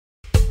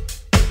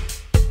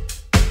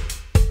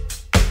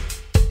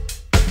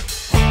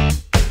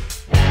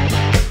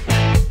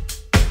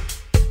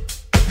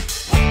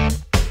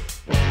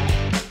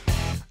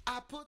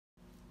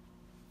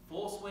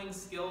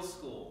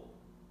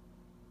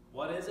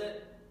is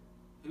it?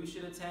 Who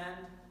should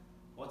attend?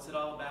 What's it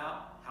all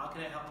about? How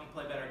can it help me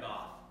play better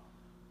golf?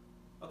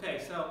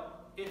 Okay, so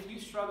if you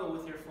struggle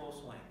with your full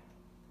swing,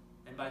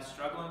 and by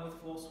struggling with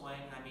full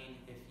swing, I mean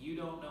if you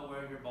don't know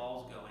where your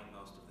ball's going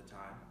most of the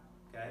time,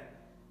 okay?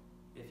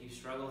 If you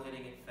struggle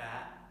hitting it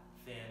fat,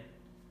 thin,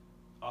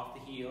 off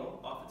the heel,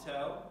 off the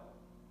toe,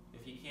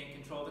 if you can't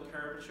control the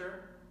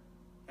curvature,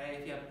 okay?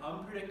 If you have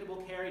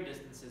unpredictable carry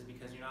distances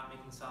because you're not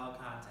making solid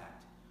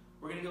contact,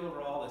 we're going to go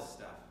over all this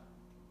stuff,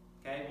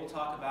 okay? We'll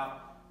talk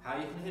about how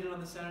you can hit it on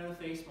the center of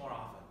the face more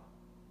often,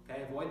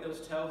 okay? Avoid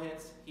those toe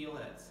hits, heel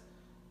hits.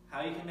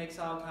 How you can make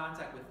solid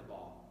contact with the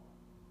ball,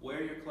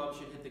 where your club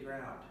should hit the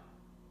ground,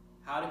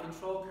 how to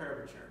control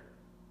curvature.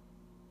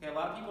 Okay, a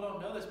lot of people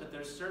don't know this, but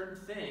there's certain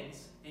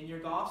things in your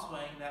golf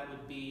swing that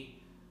would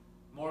be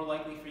more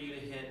likely for you to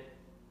hit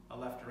a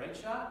left or right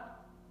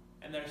shot,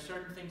 and there are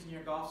certain things in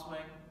your golf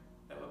swing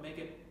that would make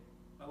it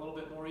a little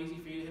bit more easy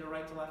for you to hit a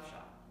right to left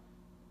shot.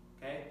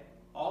 Okay?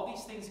 All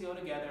these things go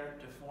together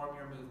to form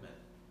your movement.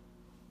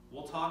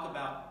 We'll talk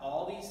about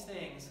all these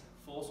things,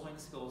 Full Swing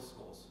Skills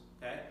Schools.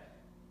 Okay?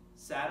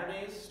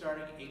 Saturdays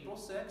starting April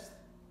 6th.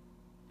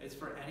 It's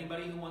for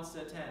anybody who wants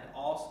to attend,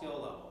 all skill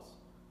levels.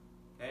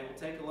 Okay, we'll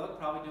take a look,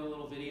 probably do a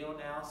little video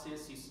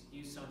analysis,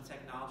 use some of the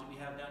technology we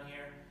have down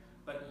here.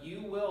 But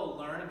you will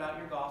learn about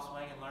your golf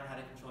swing and learn how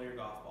to control your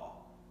golf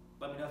ball.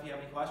 Let me know if you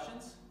have any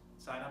questions.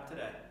 Sign up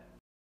today.